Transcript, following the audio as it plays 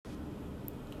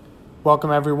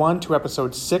Welcome everyone to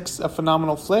episode 6 of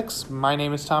Phenomenal Flicks. My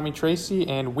name is Tommy Tracy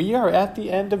and we are at the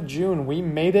end of June. We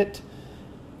made it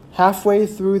halfway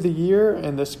through the year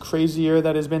in this crazy year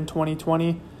that has been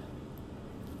 2020.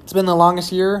 It's been the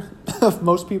longest year of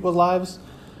most people's lives,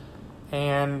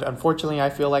 and unfortunately I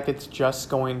feel like it's just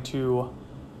going to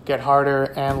get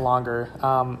harder and longer.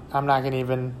 I'm not going to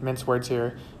even mince words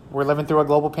here. We're living through a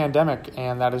global pandemic,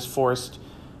 and that has forced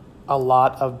a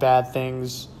lot of bad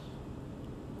things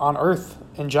on Earth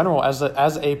in general. As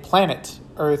a planet,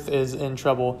 Earth is in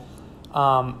trouble.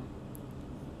 I'm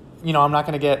not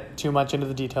going to get too much into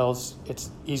the details.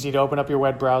 It's easy to open up your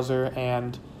web browser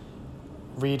and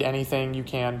read anything you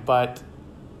can, but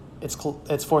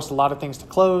it's forced a lot of things to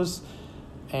close,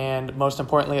 and most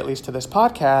importantly, at least to this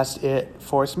podcast, it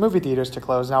forced movie theaters to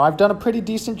close. Now, I've done a pretty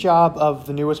decent job of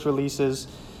the newest releases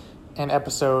and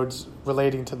episodes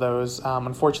relating to those.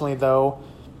 Unfortunately, though,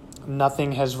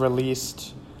 nothing has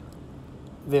released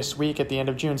this week at the end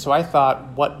of June. So I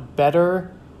thought, what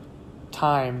better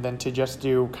time than to just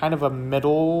do kind of a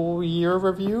middle year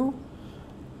review.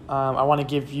 I want to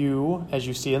give you, as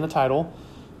you see in the title,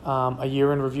 a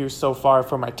year in review so far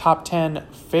for my top 10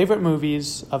 favorite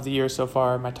movies of the year so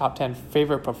far, my top 10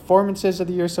 favorite performances of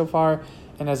the year so far,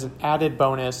 and as an added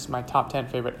bonus, my top 10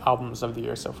 favorite albums of the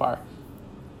year so far.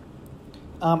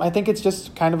 I think it's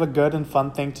just kind of a good and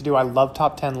fun thing to do. I love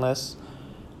top 10 lists,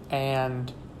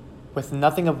 and with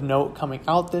nothing of note coming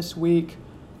out this week,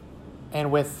 and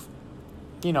with,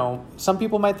 some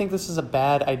people might think this is a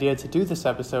bad idea to do this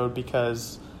episode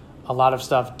because a lot of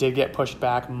stuff did get pushed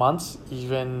back months,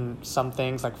 even some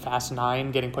things like Fast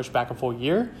 9 getting pushed back a full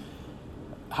year.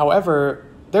 However,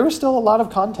 there was still a lot of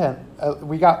content.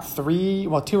 We got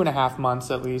 2.5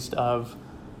 months at least of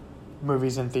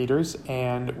movies in theaters,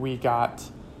 and we got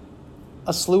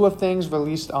a slew of things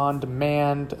released on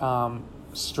demand,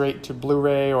 straight to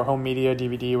Blu-ray or home media,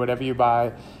 DVD, whatever you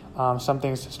buy, some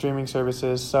things to streaming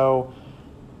services. So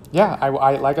yeah,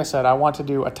 I like I said, I want to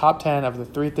do a top 10 of the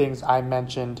 3 things I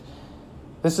mentioned.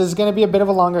 This is going to be a bit of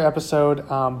a longer episode,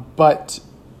 but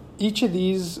each of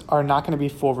these are not going to be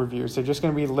full reviews. They're just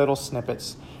going to be little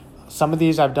snippets. Some of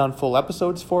these I've done full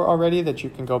episodes for already that you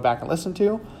can go back and listen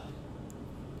to.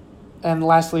 And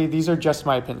lastly, these are just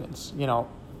my opinions.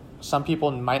 Some people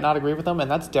might not agree with them,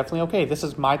 and that's definitely okay. This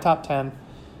is my top 10,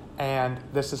 and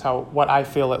this is what I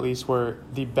feel at least were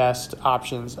the best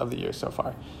options of the year so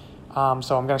far.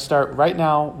 So I'm going to start right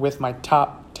now with my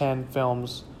top 10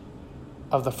 films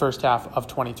of the first half of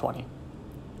 2020.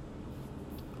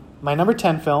 My number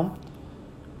 10 film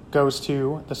goes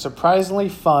to the surprisingly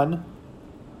fun,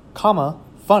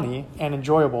 funny, and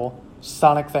enjoyable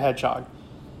Sonic the Hedgehog.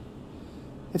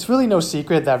 It's really no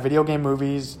secret that video game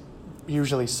movies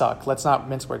usually suck. Let's not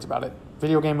mince words about it.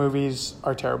 Video game movies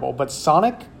are terrible, but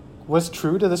Sonic was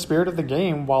true to the spirit of the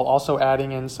game while also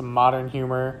adding in some modern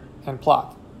humor and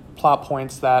plot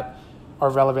points that are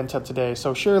relevant to today.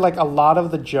 So sure, like a lot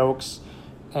of the jokes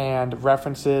and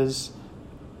references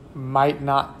might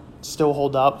not still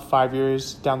hold up 5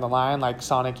 years down the line, like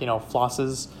Sonic,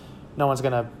 flosses. No one's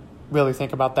going to really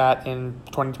think about that in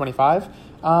 2025.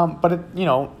 But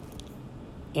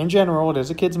in general, it is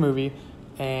a kid's movie,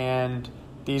 and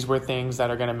these were things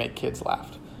that are going to make kids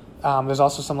laugh. There's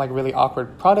also some really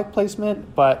awkward product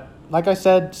placement, but like I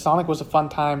said, Sonic was a fun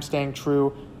time, staying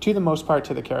true to the most part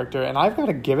to the character, and I've got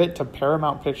to give it to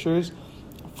Paramount Pictures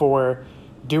for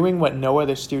doing what no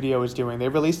other studio is doing. They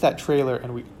released that trailer,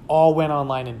 and we all went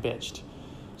online and bitched.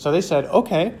 So they said,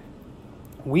 okay,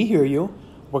 we hear you.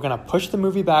 We're going to push the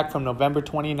movie back from November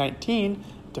 2019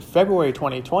 to February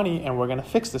 2020, and we're going to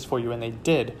fix this for you. And they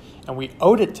did. And we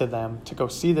owed it to them to go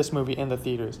see this movie in the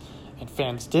theaters. And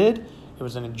fans did. It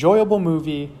was an enjoyable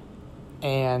movie,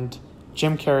 and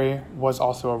Jim Carrey was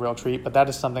also a real treat, but that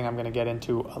is something I'm going to get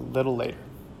into a little later.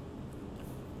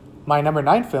 My number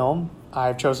 9 film,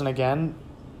 I've chosen again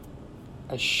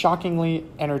a shockingly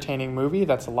entertaining movie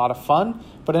that's a lot of fun,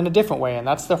 but in a different way, and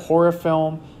that's the horror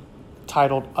film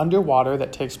titled Underwater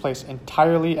that takes place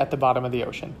entirely at the bottom of the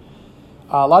ocean.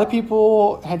 A lot of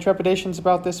people had trepidations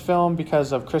about this film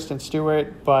because of Kristen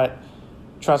Stewart, but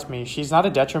trust me, she's not a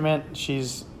detriment.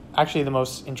 She's actually the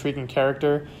most intriguing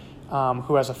character,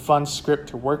 who has a fun script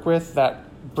to work with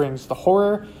that brings the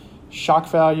horror, shock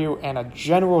value, and a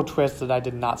general twist that I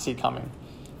did not see coming.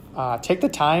 Take the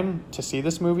time to see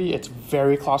this movie. It's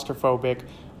very claustrophobic,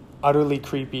 utterly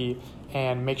creepy,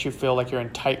 and makes you feel like you're in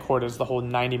tight quarters the whole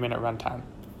 90-minute runtime.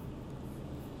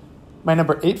 My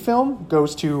number 8 film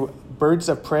goes to Birds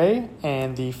of Prey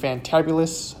and the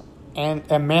Fantabulous and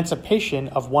Emancipation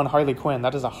of One Harley Quinn.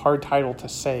 That is a hard title to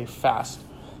say fast.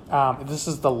 This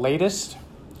is the latest,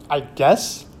 I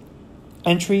guess,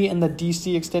 entry in the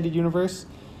DC Extended Universe.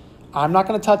 I'm not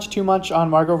going to touch too much on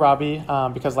Margot Robbie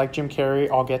because, like Jim Carrey,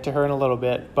 I'll get to her in a little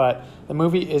bit. But the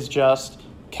movie is just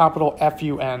capital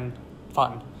F-U-N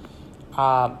fun.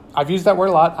 I've used that word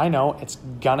a lot. I know it's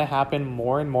going to happen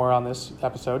more and more on this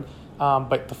episode.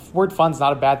 But the word fun's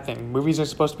not a bad thing. Movies are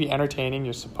supposed to be entertaining.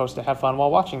 You're supposed to have fun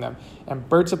while watching them. And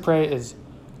Birds of Prey is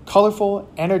colorful,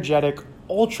 energetic,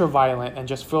 ultra-violent, and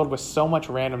just filled with so much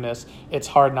randomness, it's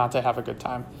hard not to have a good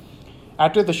time.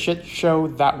 After the shit show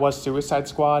that was Suicide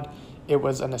Squad, it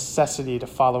was a necessity to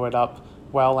follow it up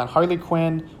well. And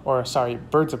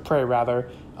Birds of Prey rather,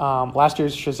 last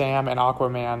year's Shazam and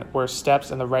Aquaman were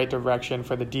steps in the right direction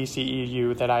for the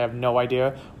DCEU that I have no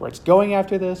idea where it's going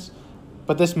after this.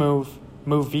 But this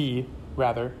movie,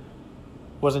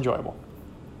 was enjoyable.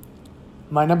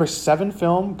 My number 7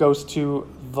 film goes to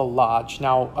The Lodge.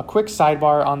 Now, a quick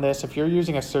sidebar on this. If you're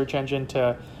using a search engine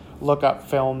to look up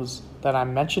films that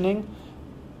I'm mentioning,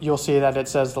 you'll see that it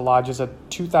says The Lodge is a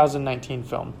 2019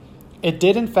 film. It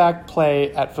did, in fact,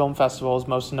 play at film festivals,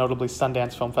 most notably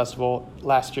Sundance Film Festival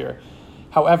last year.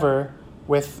 However,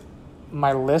 with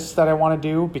my list that I want to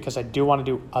do, because I do want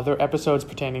to do other episodes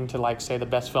pertaining to, like, say, the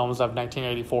best films of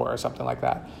 1984 or something like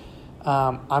that,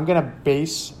 I'm going to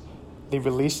base the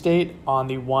release date on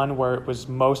the one where it was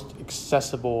most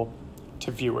accessible to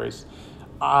viewers.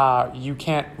 You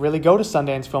can't really go to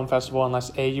Sundance Film Festival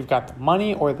unless A, you've got the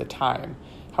money or the time.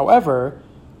 However,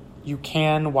 you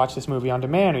can watch this movie on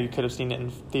demand, or you could have seen it in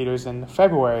theaters in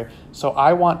February. So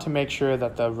I want to make sure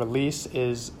that the release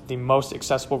is the most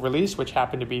accessible release, which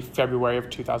happened to be February of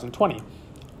 2020.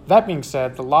 That being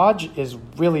said, The Lodge is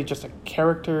really just a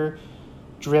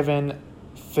character-driven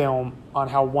film on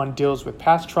how one deals with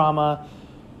past trauma,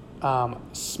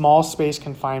 small space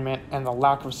confinement, and the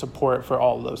lack of support for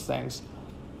all of those things.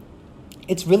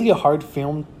 It's really a hard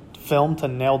film to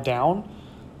nail down,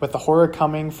 with the horror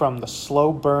coming from the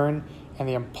slow burn and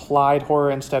the implied horror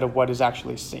instead of what is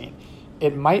actually seen.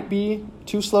 It might be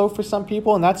too slow for some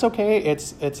people, and that's okay.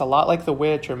 It's a lot like The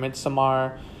Witch or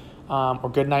Midsommar or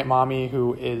Goodnight Mommy,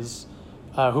 who is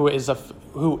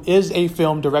a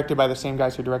film directed by the same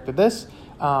guys who directed this.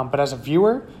 But as a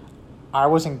viewer, I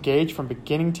was engaged from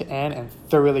beginning to end and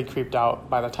thoroughly creeped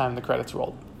out by the time the credits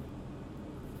rolled.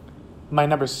 My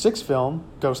number 6 film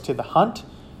goes to The Hunt,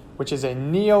 which is a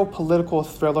neo-political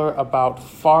thriller about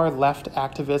far-left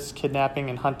activists kidnapping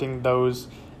and hunting those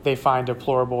they find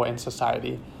deplorable in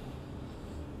society.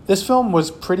 This film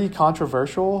was pretty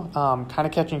controversial, kind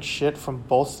of catching shit from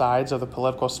both sides of the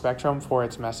political spectrum for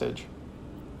its message.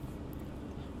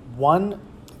 One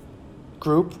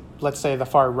group, let's say the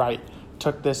far right,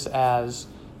 took this as,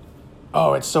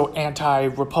 oh, it's so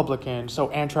anti-Republican, so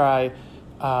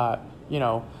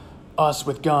us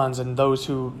with guns and those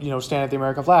who, stand at the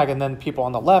American flag. And then people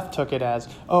on the left took it as,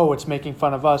 oh, it's making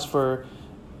fun of us for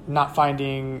not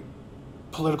finding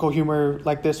political humor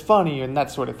like this funny and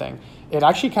that sort of thing. It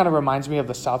actually kind of reminds me of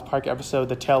the South Park episode,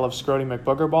 The Tale of Scrody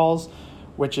McBoogerballs,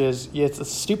 which is, it's a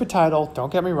stupid title,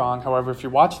 don't get me wrong. However, if you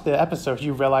watch the episode,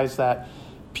 you realize that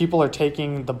people are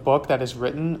taking the book that is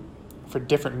written for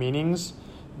different meanings.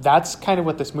 That's kind of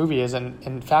what this movie is. And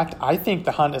in fact, I think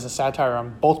The Hunt is a satire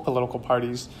on both political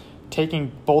parties,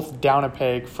 taking both down a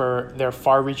peg for their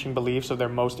far-reaching beliefs of their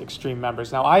most extreme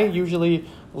members. Now, I usually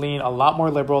lean a lot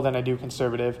more liberal than I do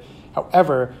conservative.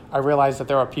 However, I realize that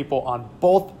there are people on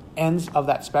both ends of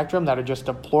that spectrum that are just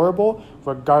deplorable,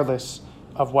 regardless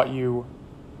of what you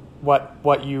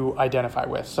identify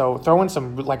with. So throw in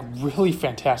some really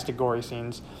fantastic gory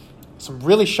scenes, some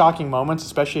really shocking moments,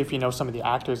 especially if you know some of the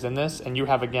actors in this, and you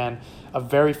have, again, a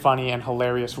very funny and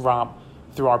hilarious romp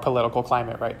through our political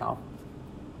climate right now.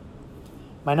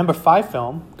 My number 5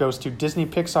 film goes to Disney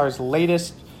Pixar's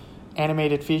latest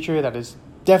animated feature that is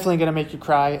definitely going to make you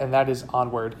cry, and that is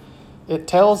Onward. It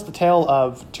tells the tale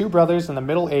of 2 brothers in the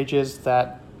Middle Ages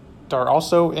that are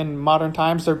also in modern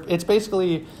times. It's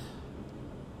basically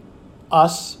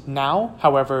us now.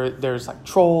 However, there's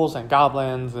trolls and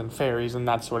goblins and fairies and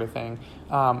that sort of thing.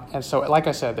 And so, like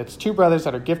I said, it's 2 brothers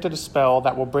that are gifted a spell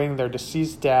that will bring their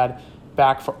deceased dad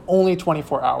back for only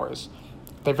 24 hours.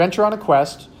 They venture on a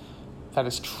quest that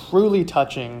is truly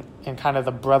touching in kind of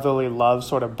the brotherly love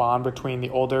sort of bond between the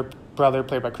older brother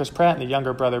played by Chris Pratt and the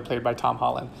younger brother played by Tom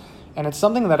Holland. And it's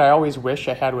something that I always wish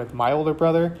I had with my older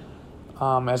brother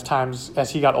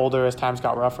as he got older, as times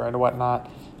got rougher and whatnot.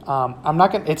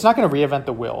 It's not going to reinvent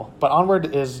the wheel, but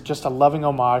Onward is just a loving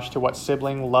homage to what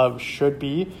sibling love should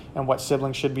be and what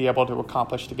siblings should be able to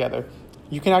accomplish together.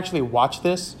 You can actually watch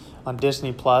this on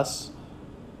Disney Plus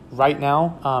right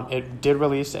now. It did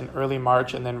release in early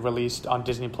March and then released on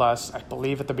Disney Plus, I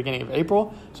believe, at the beginning of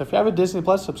April. So if you have a Disney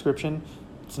Plus subscription,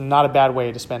 It's not a bad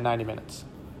way to spend 90 minutes.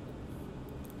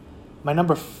 My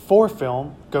number 4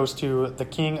 film goes to The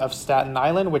King of Staten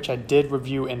Island, which I did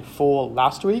review in full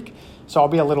last week, so I'll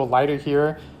be a little lighter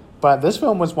here. But this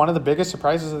film was one of the biggest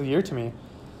surprises of the year to me.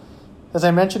 As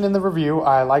I mentioned in the review,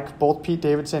 I like both Pete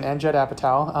Davidson and Judd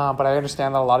Apatow, but I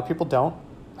understand that a lot of people don't.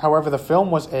 However, the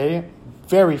film was A,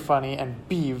 very funny, and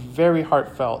B, very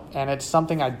heartfelt, and it's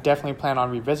something I definitely plan on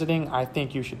revisiting. I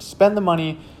think you should spend the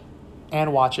money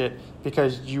and watch it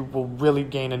because you will really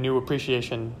gain a new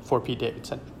appreciation for Pete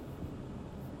Davidson.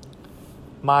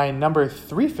 My number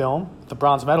 3 film, the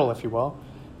bronze medal, if you will,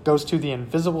 goes to The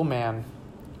Invisible Man.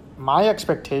 My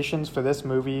expectations for this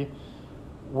movie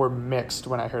were mixed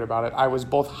when I heard about it. I was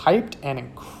both hyped and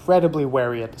incredibly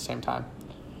wary at the same time.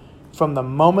 From the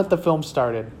moment the film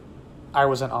started, I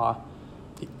was in awe.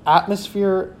 The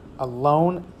atmosphere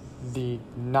alone, the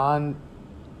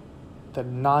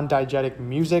non-diegetic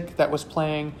music that was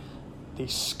playing, the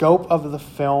scope of the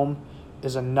film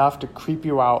is enough to creep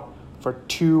you out for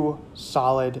 2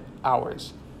 solid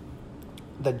hours.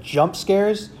 The jump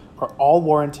scares are all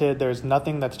warranted. There's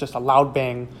nothing that's just a loud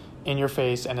bang in your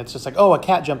face and it's just like, oh, a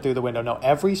cat jumped through the window. No,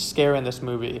 every scare in this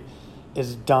movie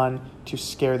is done to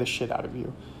scare the shit out of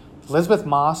you. Elizabeth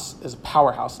Moss is a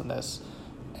powerhouse in this,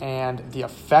 and the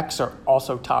effects are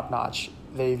also top-notch.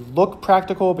 They look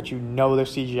practical, but you know they're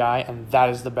CGI, and that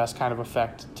is the best kind of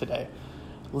effect today.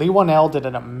 Leigh Whannell did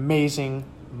an amazing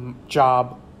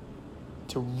job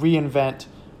to reinvent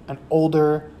an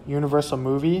older Universal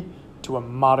movie to a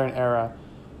modern era.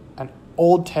 An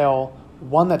old tale,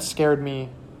 one that scared me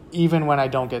even when I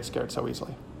don't get scared so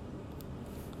easily.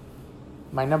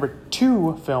 My number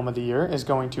 2 film of the year is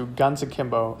going to Guns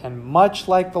Akimbo, and much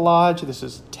like The Lodge, this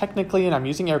is technically, and I'm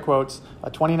using air quotes, a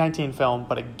 2019 film,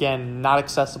 but again, not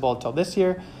accessible until this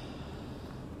year.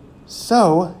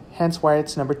 So, hence why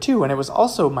it's number 2, and it was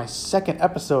also my second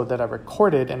episode that I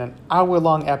recorded in an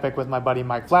hour-long epic with my buddy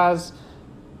Mike Vlaz.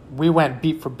 We went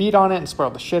beat for beat on it and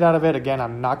spoiled the shit out of it. Again,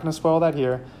 I'm not going to spoil that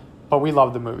here, but we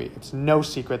loved the movie. It's no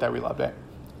secret that we loved it.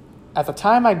 At the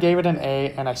time, I gave it an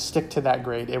A, and I stick to that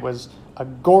grade. It was a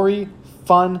gory,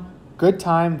 fun, good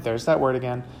time. There's that word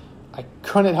again. I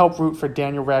couldn't help root for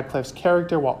Daniel Radcliffe's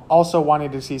character while also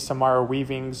wanting to see Samara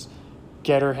Weaving's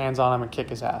get her hands on him and kick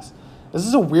his ass. This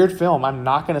is a weird film. I'm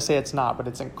not going to say it's not, but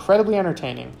it's incredibly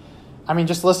entertaining. I mean,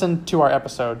 just listen to our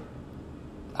episode.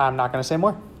 I'm not going to say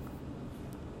more.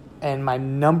 And my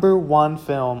number 1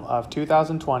 film of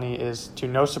 2020 is, to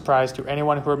no surprise to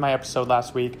anyone who heard my episode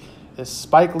last week, is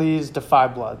Spike Lee's Da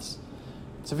 5 Bloods.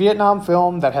 It's a Vietnam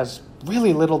film that has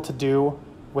really little to do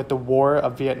with the war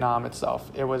of Vietnam itself.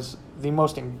 It was the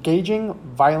most engaging,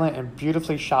 violent, and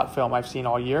beautifully shot film I've seen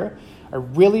all year.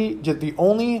 The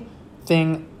only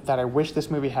thing that I wish this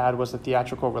movie had was the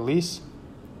theatrical release,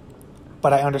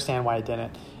 but I understand why it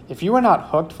didn't. If you were not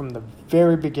hooked from the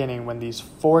very beginning when these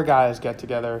 4 guys get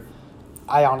together,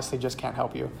 I honestly just can't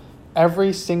help you.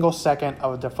 Every single second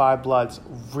of Da 5 Bloods,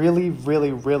 really,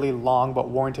 really, really long but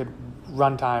warranted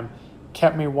runtime,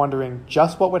 kept me wondering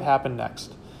just what would happen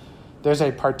next. There's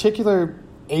a particular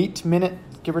 8-minute,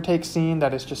 give or take, scene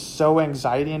that is just so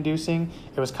anxiety-inducing,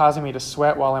 it was causing me to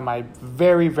sweat while in my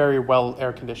very, very well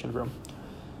air-conditioned room.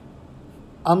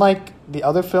 Unlike the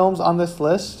other films on this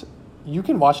list, you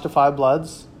can watch Da 5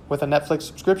 Bloods with a Netflix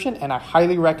subscription, and I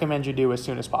highly recommend you do as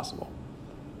soon as possible.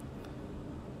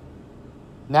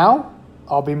 Now,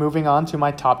 I'll be moving on to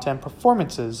my top 10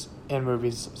 performances in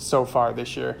movies so far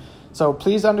this year. So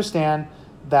please understand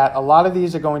that a lot of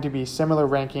these are going to be similar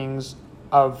rankings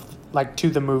to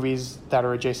the movies that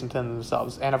are adjacent to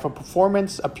themselves. And if a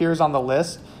performance appears on the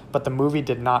list, but the movie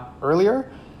did not earlier,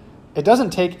 it doesn't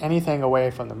take anything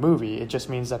away from the movie. It just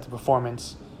means that the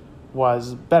performance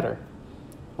was better.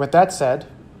 With that said,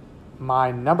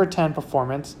 my number 10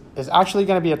 performance is actually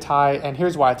going to be a tie, and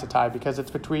here's why it's a tie, because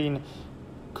it's between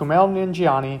Kumail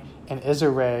Nanjiani and Issa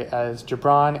Rae as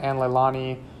Gibran and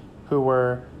Leilani, who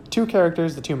were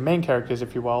the two main characters,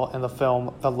 if you will, in the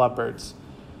film The Lovebirds.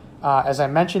 As I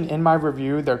mentioned in my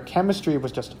review, their chemistry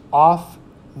was just off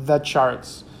the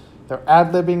charts. Their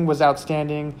ad-libbing was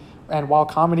outstanding, and while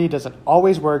comedy doesn't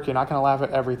always work, you're not going to laugh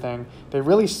at everything, they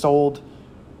really sold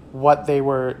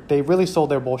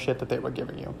their bullshit that they were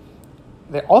giving you.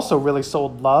 They also really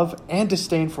sold love and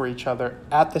disdain for each other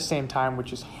at the same time,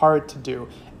 which is hard to do.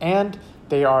 And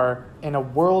they are in a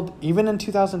world, even in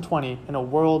 2020, in a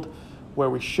world where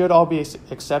we should all be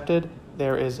accepted,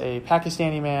 there is a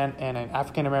Pakistani man and an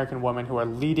African-American woman who are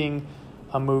leading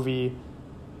a movie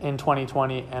in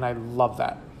 2020, and I love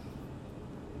that.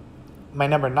 My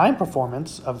number 9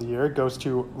 performance of the year goes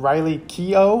to Riley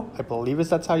Keough, I believe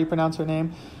that's how you pronounce her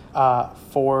name,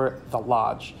 for The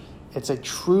Lodge. It's a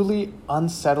truly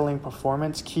unsettling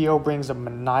performance. Keo brings a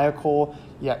maniacal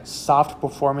yet soft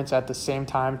performance at the same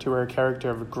time to her character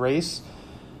of Grace.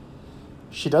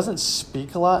 She doesn't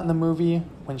speak a lot in the movie.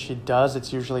 When she does,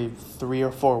 it's usually 3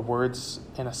 or 4 words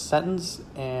in a sentence,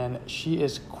 and she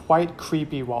is quite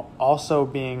creepy while also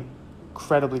being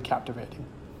incredibly captivating.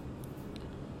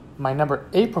 My number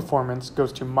 8 performance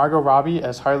goes to Margot Robbie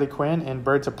as Harley Quinn in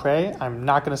Birds of Prey. I'm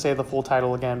not going to say the full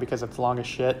title again because it's long as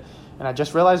shit, and I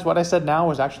just realized what I said now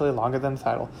was actually longer than the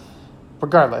title.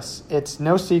 Regardless, it's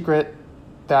no secret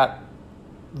that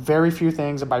very few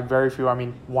things, and by very few I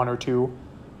mean 1 or 2,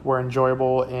 were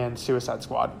enjoyable in Suicide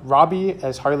Squad. Robbie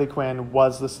as Harley Quinn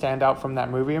was the standout from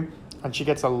that movie, and she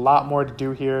gets a lot more to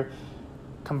do here,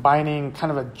 combining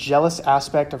kind of a jealous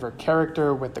aspect of her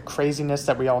character with the craziness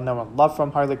that we all know and love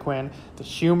from Harley Quinn, the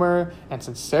humor and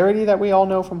sincerity that we all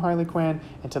know from Harley Quinn,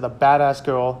 into the badass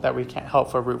girl that we can't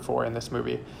help but root for in this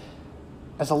movie.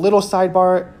 As a little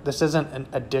sidebar, this isn't an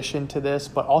addition to this,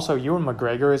 but also Ewan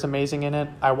McGregor is amazing in it.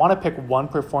 I want to pick one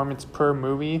performance per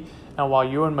movie, and while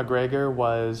Ewan McGregor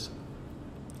was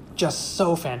just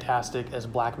so fantastic as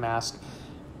Black Mask,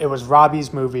 it was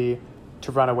Robbie's movie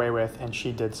to run away with, and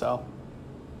she did so.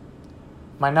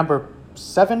 My number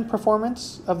 7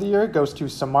 performance of the year goes to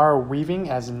Samara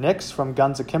Weaving as Nyx from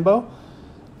Guns Akimbo.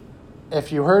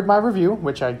 If you heard my review,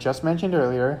 which I just mentioned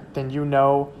earlier, then you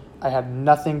know I had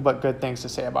nothing but good things to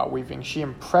say about Weaving. She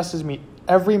impresses me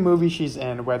every movie she's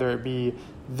in, whether it be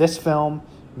this film,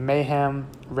 Mayhem,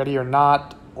 Ready or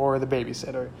Not, or The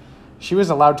Babysitter. She was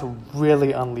allowed to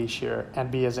really unleash here and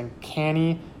be as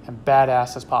uncanny and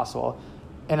badass as possible.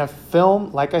 In a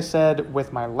film, like I said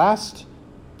with my last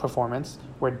performance,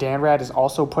 where Dan Rad is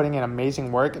also putting in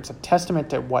amazing work, it's a testament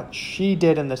to what she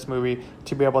did in this movie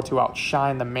to be able to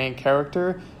outshine the main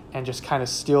character and just kind of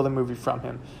steal the movie from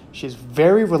him. She's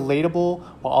very relatable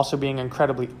while also being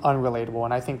incredibly unrelatable,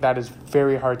 and I think that is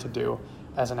very hard to do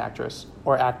as an actress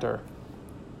or actor.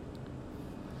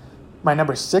 My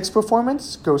number 6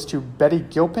 performance goes to Betty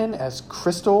Gilpin as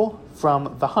Crystal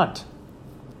from The Hunt.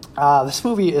 This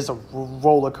movie is a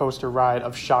roller coaster ride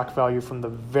of shock value from the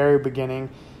very beginning,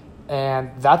 and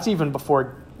that's even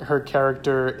before her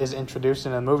character is introduced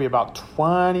in the movie. About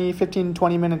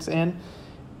 15-20 minutes in,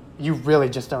 you really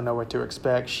just don't know what to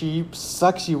expect. She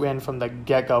sucks you in from the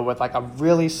get-go with like a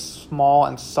really small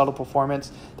and subtle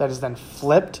performance that is then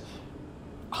flipped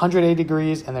 180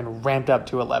 degrees and then ramped up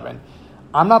to 11.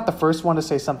 I'm not the first one to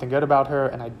say something good about her,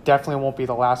 and I definitely won't be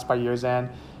the last by year's end.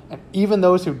 And even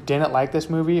those who didn't like this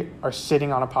movie are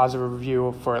sitting on a positive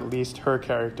review for at least her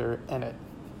character in it.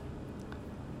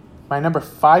 My number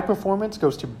 5 performance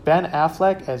goes to Ben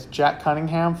Affleck as Jack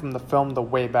Cunningham from the film The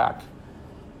Way Back.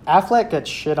 Affleck gets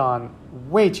shit on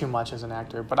way too much as an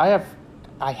actor, but I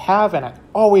have and I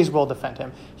always will defend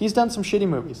him. He's done some shitty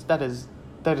movies. That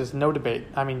is no debate.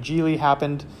 I mean, Geely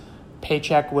happened,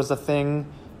 Paycheck was a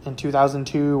thing in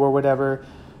 2002 or whatever.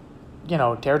 You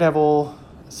know, Daredevil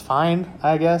is fine,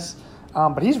 I guess.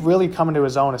 But he's really coming to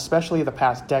his own, especially the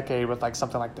past decade with like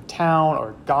something like The Town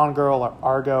or Gone Girl or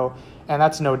Argo, and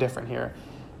that's no different here.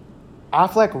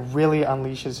 Affleck really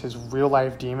unleashes his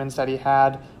real-life demons that he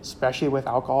had, especially with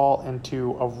alcohol,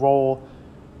 into a role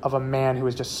of a man who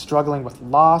is just struggling with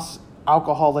loss,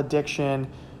 alcohol addiction,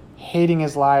 hating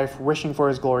his life, wishing for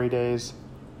his glory days.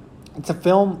 It's a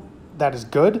film that is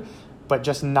good, but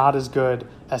just not as good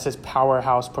as his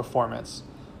powerhouse performance.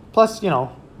 Plus, you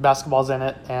know, basketball's in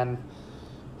it, and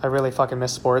I really fucking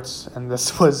miss sports, and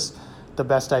this was the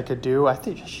best I could do. I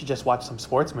think I should just watch some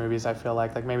sports movies, I feel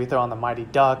like maybe throw on The Mighty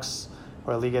Ducks,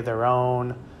 or A League of Their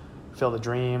Own, Field of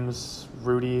Dreams,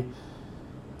 Rudy.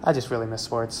 I just really miss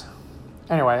sports.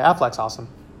 Anyway, Affleck's awesome.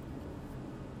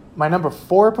 My number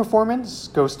 4 performance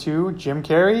goes to Jim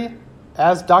Carrey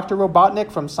as Dr.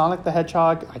 Robotnik from Sonic the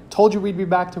Hedgehog. I told you we'd be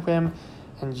back to him.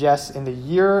 And yes, in the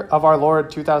year of our Lord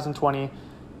 2020,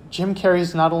 Jim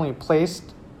Carrey's not only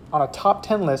placed on a top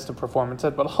 10 list of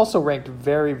performances, but also ranked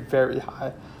very, very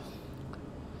high.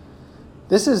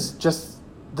 This is just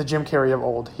the Jim Carrey of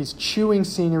old. He's chewing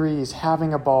scenery, he's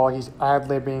having a ball, he's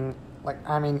ad-libbing.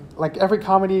 Like every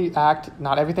comedy act,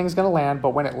 not everything's going to land,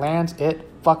 but when it lands, it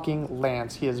fucking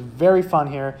lands. He is very fun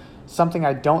here, something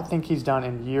I don't think he's done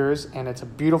in years, and it's a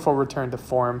beautiful return to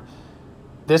form.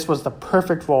 This was the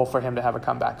perfect role for him to have a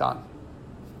comeback on.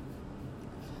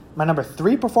 My number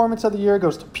 3 performance of the year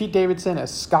goes to Pete Davidson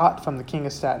as Scott from The King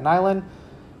of Staten Island.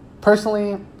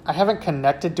 Personally, I haven't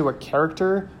connected to a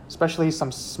character, especially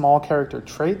some small character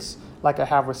traits, like I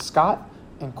have with Scott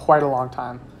in quite a long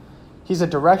time. He's a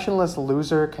directionless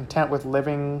loser, content with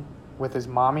living with his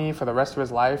mommy for the rest of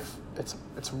his life. It's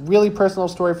a really personal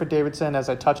story for Davidson, as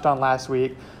I touched on last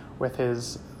week, with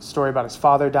his story about his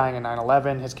father dying in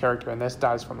 9/11. His character in this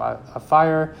dies from a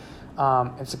fire.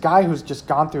 It's a guy who's just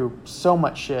gone through so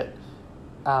much shit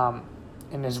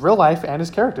in his real life and his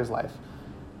character's life.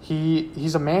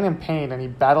 He's a man in pain, and he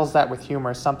battles that with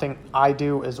humor, something I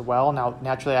do as well. Now,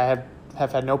 naturally, I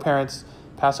have had no parents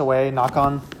pass away, knock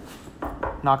on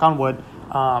wood,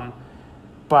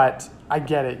 but I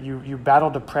get it. You battle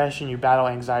depression, you battle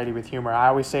anxiety with humor. I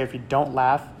always say if you don't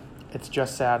laugh, it's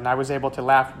just sad, and I was able to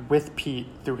laugh with Pete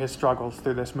through his struggles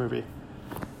through this movie.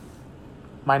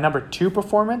 My number 2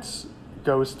 performance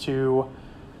goes to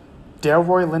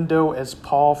Delroy Lindo as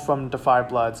Paul from Da 5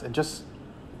 Bloods, and just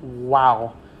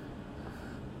wow.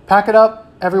 Pack it up,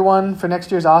 everyone, for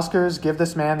next year's Oscars. Give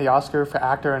this man the Oscar for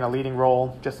actor in a leading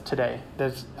role just today.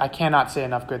 I cannot say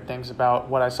enough good things about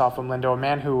what I saw from Lindo, a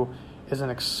man who is an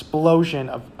explosion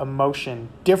of emotion,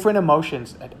 different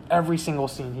emotions at every single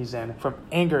scene he's in, from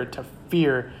anger to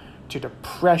fear to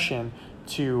depression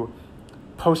to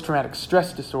post-traumatic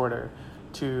stress disorder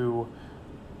to,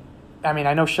 I mean,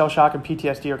 I know shell shock and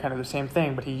PTSD are kind of the same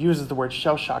thing, but he uses the word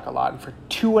shell shock a lot. And for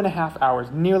 2.5 hours,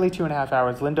 nearly 2.5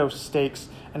 hours, Lindo stakes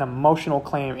an emotional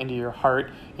claim into your heart,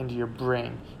 into your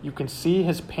brain. You can see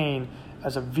his pain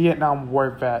as a Vietnam War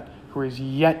vet who is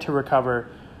yet to recover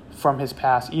from his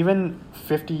past, even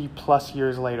 50 plus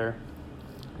years later.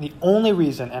 The only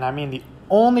reason, and I mean the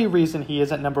only reason he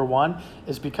isn't number 1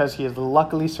 is because he is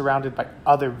luckily surrounded by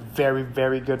other very,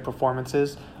 very good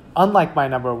performances, unlike my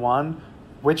number 1,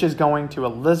 which is going to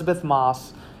Elizabeth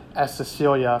Moss as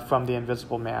Cecilia from The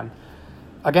Invisible Man.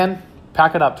 Again,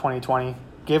 pack it up 2020.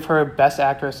 Give her Best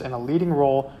Actress in a leading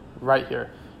role right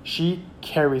here. She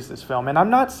carries this film. And I'm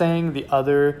not saying the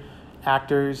other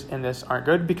actors in this aren't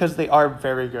good, because they are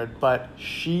very good, but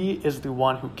she is the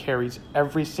one who carries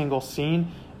every single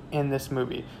scene in this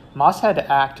movie. Moss had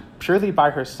to act purely by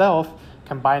herself,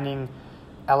 combining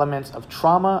elements of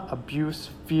trauma, abuse,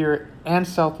 fear, and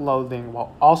self-loathing,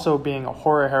 while also being a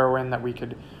horror heroine that we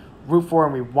could root for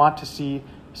and we want to see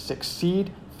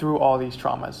succeed through all these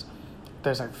traumas.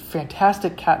 There's a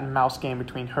fantastic cat and mouse game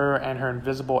between her and her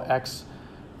invisible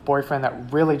ex-boyfriend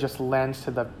that really just lends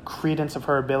to the credence of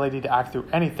her ability to act through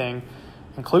anything,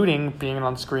 including being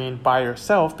on screen by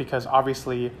herself, because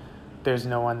obviously there's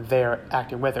no one there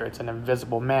acting with her. It's an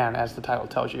invisible man, as the title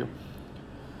tells you.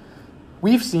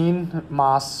 We've seen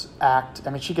Moss act. I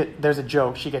mean, there's a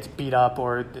joke. She gets beat up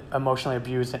or emotionally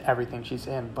abused in everything she's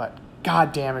in, but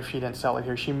goddamn if she didn't sell it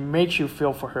here. She makes you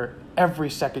feel for her every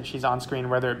second she's on screen,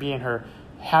 whether it be in her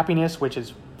happiness, which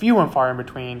is few and far in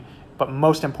between, but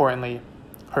most importantly,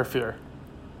 her fear.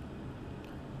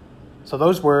 So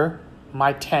those were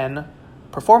my 10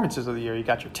 performances of the year. You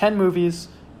got your 10 movies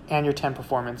and your 10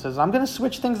 performances. I'm going to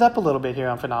switch things up a little bit here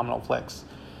on Phenomenal Flicks.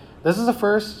 This is the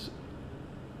first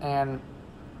and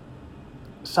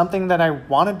something that I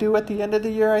want to do at the end of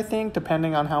the year, I think,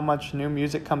 depending on how much new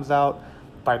music comes out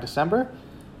by December.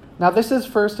 Now, this is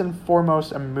first and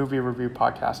foremost a movie review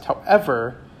podcast.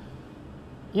 However,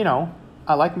 you know,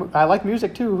 I like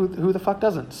music too. Who the fuck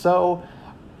doesn't? So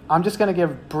I'm just going to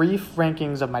give brief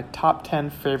rankings of my top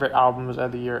 10 favorite albums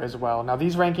of the year as well. Now,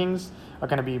 these rankings are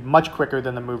going to be much quicker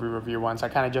than the movie review ones. I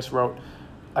kind of just wrote,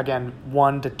 again,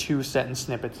 1 to 2 sentence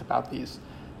snippets about these.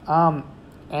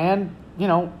 And, you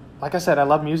know, like I said, I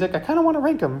love music. I kind of want to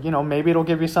rank them. You know, maybe it'll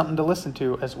give you something to listen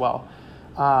to as well.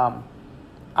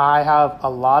 I have a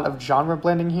lot of genre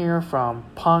blending here, from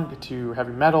punk to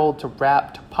heavy metal to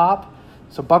rap to pop.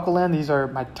 So buckle in. These are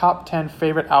my top 10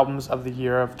 favorite albums of the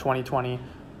year of 2020.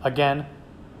 Again,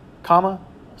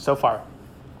 so far.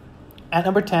 At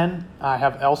number 10, I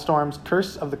have Elstorm's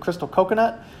Curse of the Crystal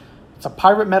Coconut. It's a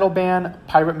pirate metal band,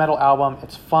 pirate metal album.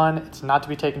 It's fun. It's not to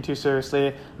be taken too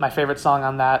seriously. My favorite song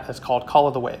on that is called Call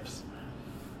of the Waves.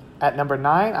 At number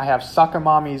 9, I have Soccer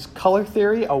Mommy's Color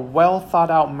Theory, a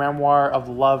well-thought-out memoir of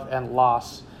love and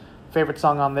loss. Favorite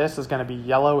song on this is going to be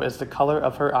Yellow is the Color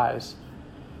of Her Eyes.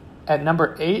 At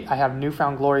number 8, I have New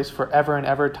Found Glory's Forever and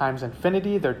Ever Times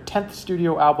Infinity, their 10th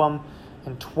studio album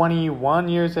in 21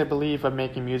 years, I believe, of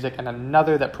making music, and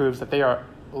another that proves that they are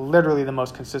literally the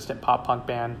most consistent pop-punk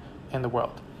band in the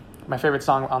world. My favorite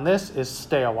song on this is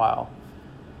Stay a While.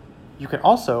 You can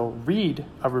also read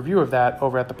a review of that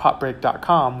over at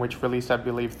thepopbreak.com, which released, I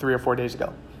believe, 3 or 4 days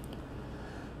ago.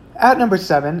 At number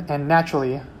 7, and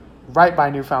naturally, right by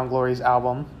New Found Glory's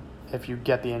album, if you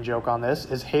get the in-joke on this,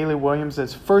 is Hayley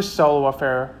Williams' first solo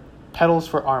affair, Petals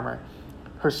for Armor.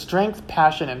 Her strength,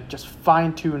 passion, and just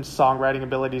fine-tuned songwriting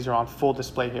abilities are on full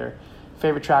display here.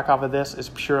 Favorite track off of this is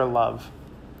Pure Love.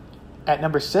 At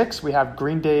number 6, we have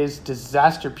Green Day's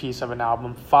disaster piece of an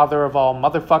album, Father of All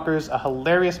Motherfuckers, a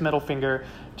hilarious middle finger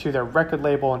to their record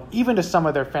label, and even to some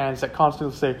of their fans that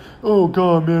constantly say, "Oh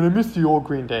God, man, I miss the old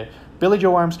Green Day." Billy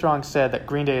Joe Armstrong said that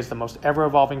Green Day is the most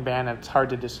ever-evolving band, and it's hard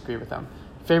to disagree with him.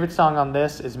 Favorite song on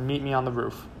this is Meet Me on the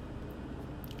Roof.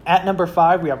 At number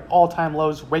 5, we have All Time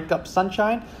Low's Wake Up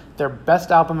Sunshine, their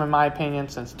best album in my opinion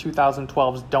since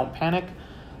 2012's Don't Panic.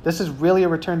 This is really a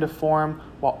return to form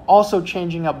while also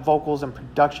changing up vocals and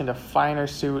production to finer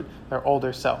suit their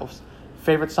older selves.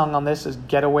 Favorite song on this is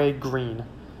Getaway Green.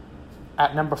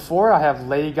 At number 4, I have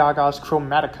Lady Gaga's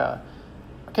Chromatica.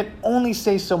 I can only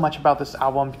say so much about this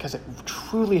album because it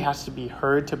truly has to be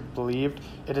heard to be believed.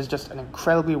 It is just an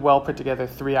incredibly well put together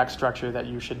 3-act structure that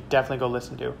you should definitely go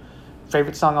listen to.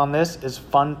 Favorite song on this is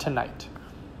Fun Tonight.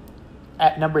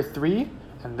 At number 3,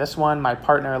 and this one my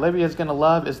partner Olivia is going to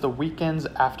love, is The Weeknd's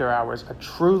After Hours, a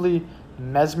truly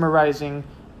mesmerizing,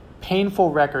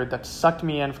 painful record that sucked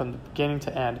me in from the beginning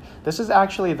to end. This is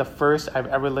actually the first I've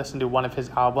ever listened to one of his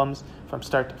albums from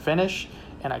start to finish,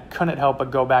 and I couldn't help but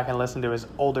go back and listen to his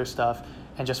older stuff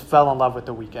and just fell in love with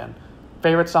The Weeknd.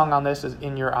 Favorite song on this is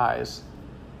In Your Eyes.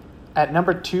 At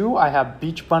number 2, I have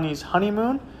Beach Bunny's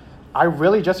Honeymoon. I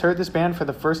really just heard this band for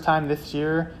the first time this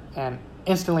year and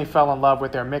instantly fell in love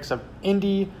with their mix of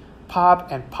indie,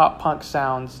 pop, and pop-punk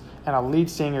sounds and a lead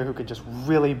singer who could just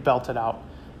really belt it out.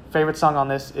 Favorite song on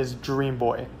this is Dream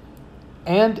Boy.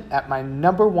 And at my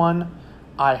number 1,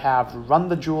 I have Run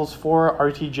the Jewels 4,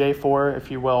 RTJ 4,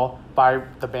 if you will, by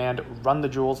the band Run the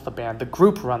Jewels, the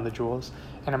group Run the Jewels.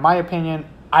 And in my opinion,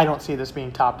 I don't see this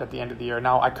being topped at the end of the year.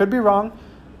 Now, I could be wrong,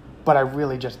 but I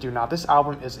really just do not. This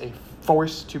album is a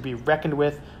force to be reckoned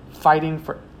with, fighting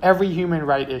for every human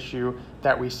right issue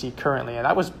that we see currently. And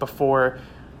that was before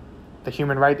the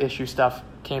human right issue stuff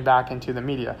came back into the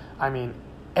media. I mean,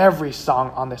 every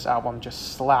song on this album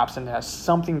just slaps and has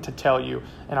something to tell you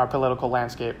in our political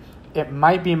landscape. It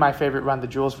might be my favorite Run the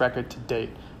Jewels record to date.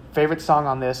 Favorite song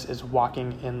on this is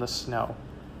Walking in the Snow.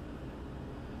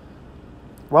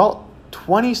 Well,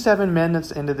 27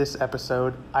 minutes into this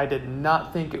episode. I did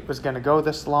not think it was going to go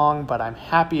this long, but I'm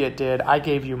happy it did. I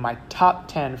gave you my top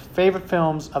 10 favorite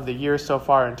films of the year so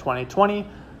far in 2020,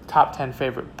 top 10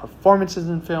 favorite performances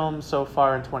in films so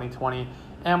far in 2020,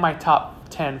 and my top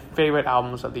 10 favorite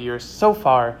albums of the year so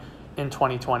far in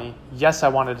 2020. Yes, I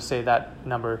wanted to say that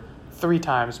number 3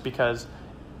 times because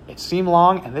it seemed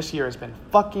long, and this year has been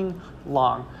fucking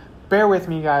long. Bear with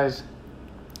me, guys.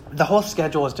 The whole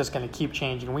schedule is just going to keep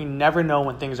changing. We never know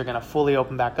when things are going to fully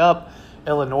open back up.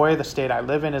 Illinois, the state I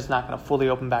live in, is not going to fully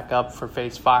open back up for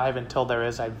phase 5 until there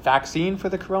is a vaccine for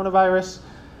the coronavirus.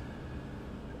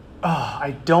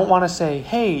 I don't want to say,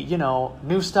 hey,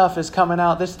 new stuff is coming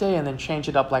out this day and then change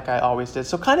it up like I always did.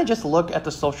 So kind of just look at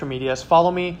the social medias.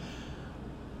 Follow me,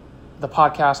 the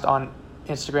podcast on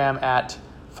Instagram at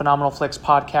Phenomenal Flicks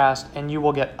Podcast, and you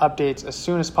will get updates as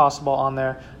soon as possible on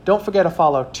there. Don't forget to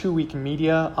follow 2 Week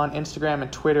Media on Instagram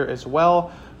and Twitter as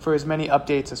well for as many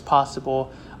updates as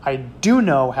possible. I do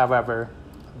know, however,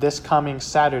 this coming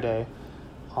Saturday,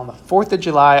 on the 4th of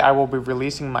July, I will be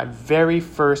releasing my very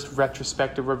first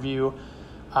retrospective review.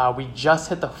 We just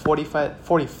hit the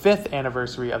 45th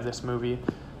anniversary of this movie,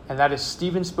 and that is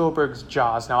Steven Spielberg's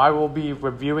Jaws. Now, I will be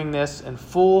reviewing this in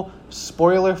full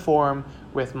spoiler form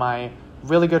with my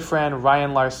really good friend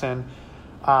Ryan Larson,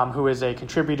 who is a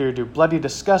contributor to Bloody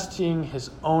Disgusting,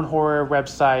 his own horror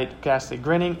website, Ghastly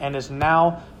Grinning, and is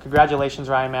now, congratulations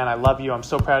Ryan, man, I love you, I'm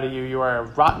so proud of you. You are a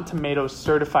Rotten Tomatoes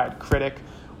certified critic,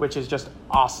 which is just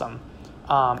awesome.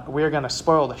 We're going to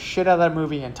spoil the shit out of that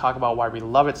movie and talk about why we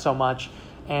love it so much.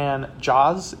 And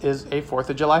Jaws is a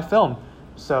 4th of July film,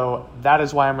 so that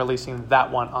is why I'm releasing that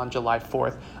one on July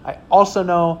 4th. I also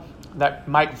know that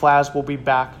Mike Vlaz will be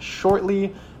back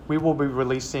shortly. We will be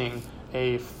releasing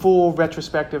a full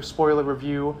retrospective spoiler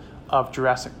review of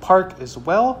Jurassic Park as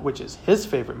well, which is his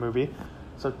favorite movie.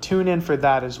 So tune in for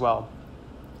that as well.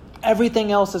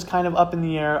 Everything else is kind of up in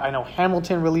the air. I know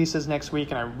Hamilton releases next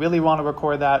week, and I really want to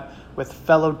record that with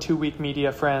fellow 2 Week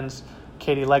Media friends,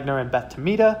 Katie Legner and Beth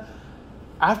Tamita.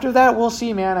 After that, we'll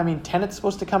see, man. I mean, Tenet's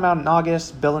supposed to come out in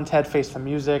August. Bill and Ted Face the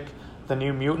Music. The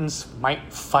New Mutants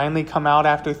might finally come out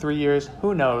after 3 years.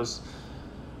 Who knows?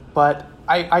 But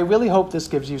I really hope this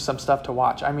gives you some stuff to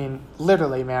watch. I mean,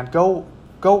 literally, man, go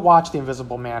watch The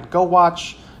Invisible Man. Go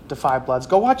watch Da 5 Bloods.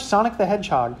 Go watch Sonic the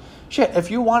Hedgehog. Shit, if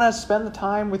you want to spend the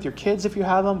time with your kids, if you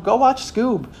have them, go watch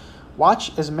Scoob.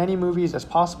 Watch as many movies as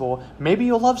possible. Maybe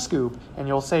you'll love Scoob, and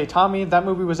you'll say, Tommy, that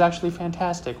movie was actually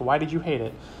fantastic. Why did you hate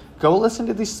it? Go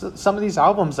listen to some of these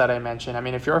albums that I mentioned. I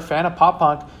mean, if you're a fan of pop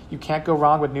punk, you can't go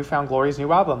wrong with New Found Glory's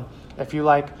new album. If you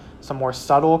like some more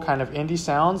subtle kind of indie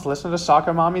sounds, listen to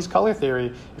Soccer Mommy's Color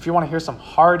Theory. If you want to hear some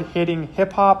hard-hitting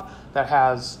hip-hop that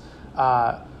has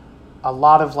a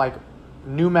lot of like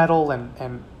new metal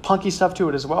and punky stuff to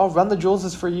it as well. Run the Jewels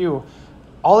is for you.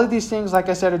 All of these things, like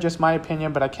I said, are just my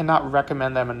opinion, but I cannot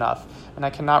recommend them enough. And I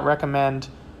cannot recommend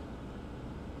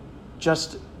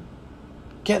just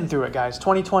getting through it, guys.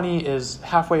 2020 is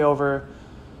halfway over.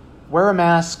 Wear a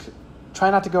mask. Try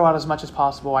not to go out as much as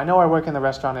possible. I know I work in the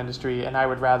restaurant industry, and I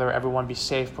would rather everyone be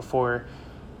safe before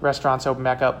restaurants open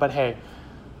back up. But hey,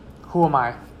 who am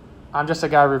I? I'm just a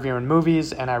guy reviewing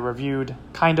movies, and I reviewed,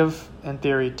 kind of, in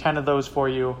theory, 10 of those for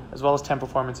you, as well as 10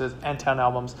 performances and 10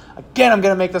 albums. Again, I'm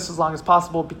going to make this as long as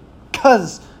possible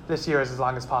because this year is as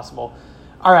long as possible.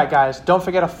 All right, guys, don't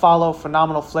forget to follow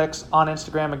Phenomenal Flicks on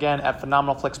Instagram, again, at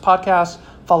Phenomenal Flicks Podcast.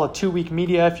 Follow 2 Week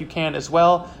Media if you can as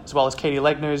well as Katie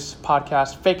Legner's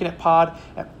podcast, Faking It Pod.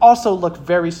 And also look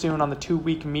very soon on the 2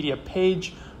 Week Media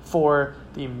page for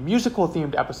the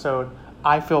musical-themed episode,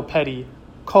 I Feel Petty,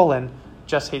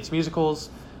 Just Hates Musicals,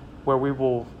 where we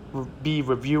will be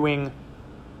reviewing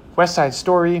West Side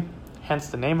Story, hence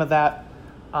the name of that,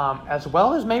 as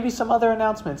well as maybe some other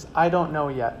announcements. I don't know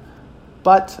yet.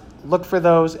 But look for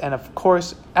those, and of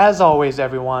course, as always,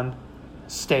 everyone,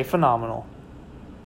 stay phenomenal.